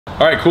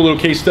All right, cool little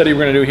case study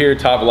we're gonna do here at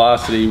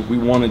TopVelocity. We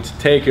wanted to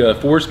take a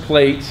force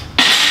plate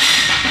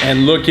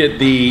and look at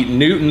the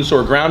newtons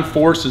or ground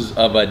forces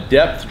of a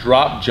depth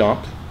drop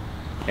jump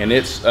and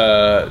its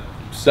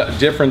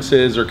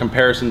differences or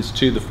comparisons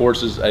to the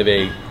forces of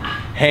a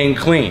hang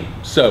clean.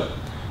 So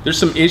there's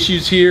some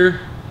issues here,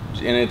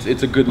 and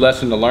it's a good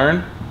lesson to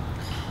learn,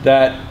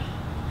 that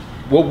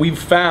what we've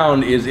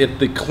found is if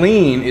the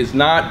clean is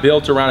not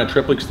built around a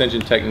triple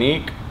extension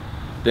technique,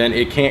 then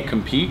it can't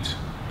compete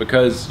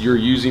because you're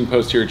using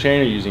posterior chain,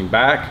 you're using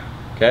back,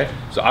 okay?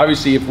 So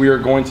obviously if we are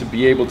going to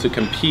be able to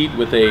compete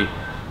with a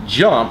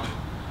jump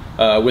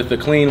with the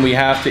clean, we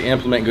have to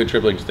implement good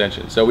triple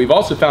extension. So we've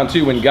also found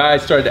too, when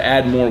guys started to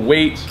add more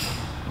weight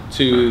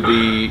to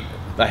the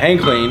hang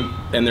clean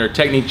and their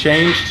technique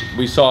changed,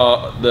 we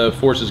saw the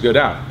forces go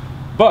down.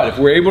 But if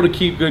we're able to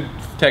keep good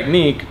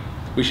technique,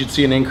 we should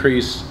see an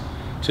increase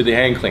to the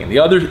hang clean. The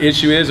other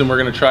issue is, and we're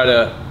gonna try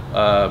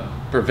to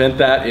prevent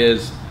that,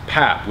 is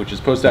PAP, which is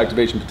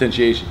post-activation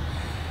potentiation.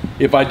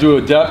 If I do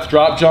a depth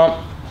drop jump,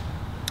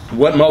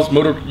 what most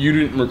motor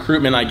unit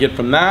recruitment I get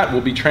from that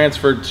will be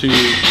transferred to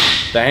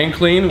the hang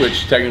clean,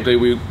 which technically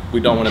we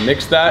don't want to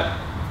mix that.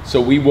 So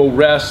we will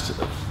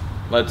rest,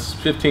 let's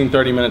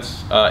 15-30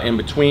 minutes in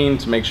between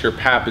to make sure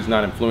PAP is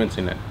not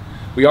influencing it.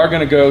 We are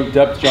going to go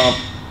depth jump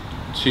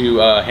to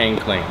hang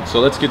clean. So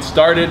let's get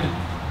started.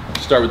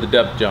 Start with the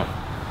depth jump.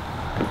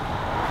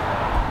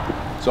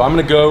 So I'm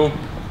going to go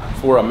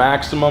for a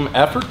maximum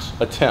effort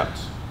attempt.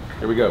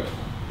 Here we go.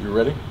 You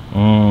ready?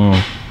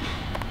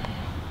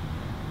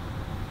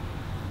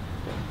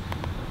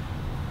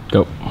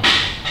 Go.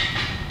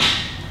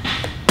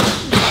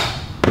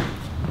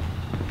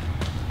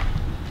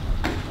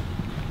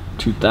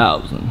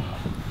 $2,000.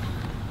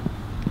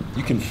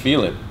 You can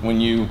feel it when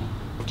you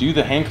do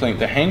the hang clean.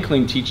 The hang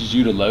clean teaches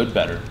you to load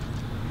better.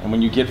 And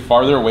when you get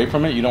farther away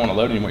from it, you don't want to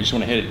load anymore. You just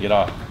want to hit it and get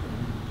off.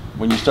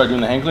 When you start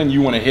doing the hang clean,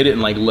 you want to hit it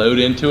and like load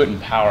into it and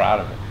power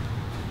out of it.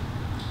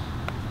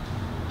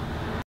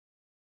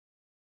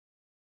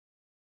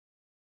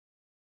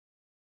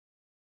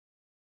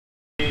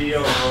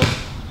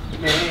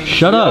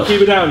 Shut up.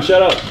 Keep it down,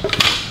 shut up.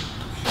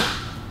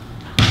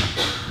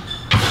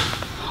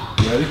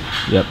 You ready?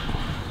 Yep.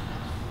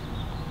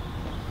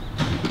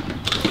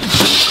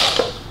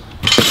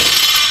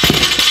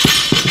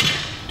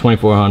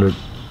 $2,400.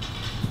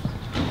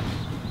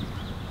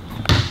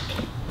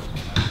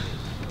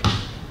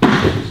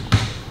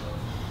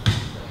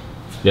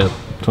 Yep,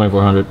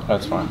 2,400.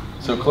 That's fine.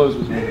 So close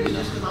with me.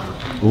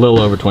 A little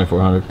over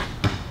 2,400.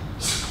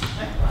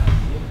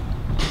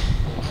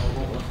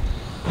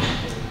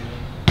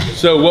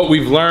 So what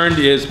we've learned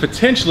is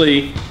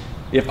potentially,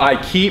 if I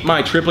keep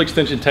my triple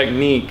extension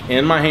technique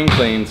in my hang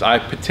cleans, I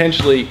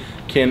potentially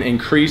can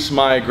increase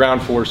my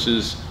ground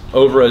forces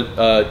over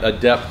a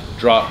depth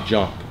drop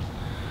jump.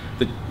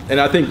 And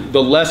I think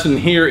the lesson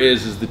here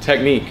is the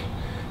technique.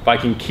 If I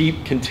can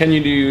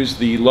continue to use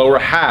the lower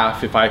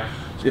half,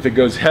 if it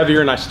goes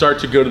heavier and I start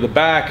to go to the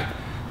back,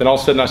 then all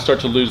of a sudden I start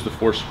to lose the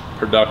force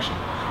production.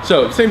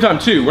 So at the same time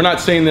too, we're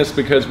not saying this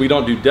because we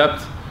don't do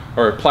depth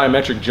or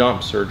plyometric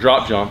jumps or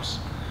drop jumps.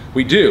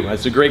 We do.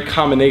 It's a great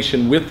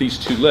combination with these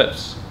two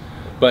lifts.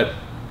 But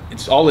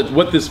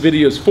what this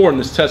video is for and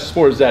this test is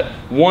for is that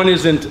one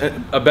isn't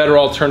a better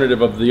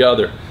alternative of the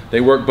other.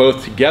 They work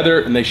both together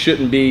and they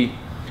shouldn't be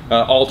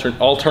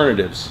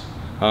alternatives.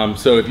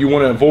 So if you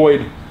want to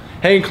avoid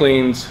hang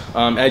cleans,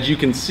 as you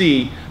can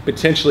see,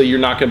 potentially you're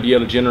not going to be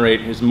able to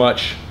generate as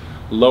much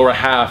lower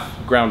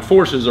half ground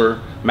forces or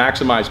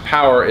maximize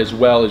power as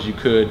well as you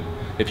could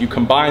if you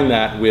combine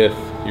that with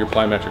your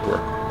plyometric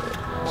work.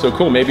 So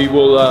cool, maybe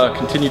we'll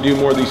continue to do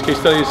more of these case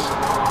studies.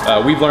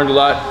 We've learned a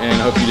lot and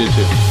I hope you did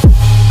too.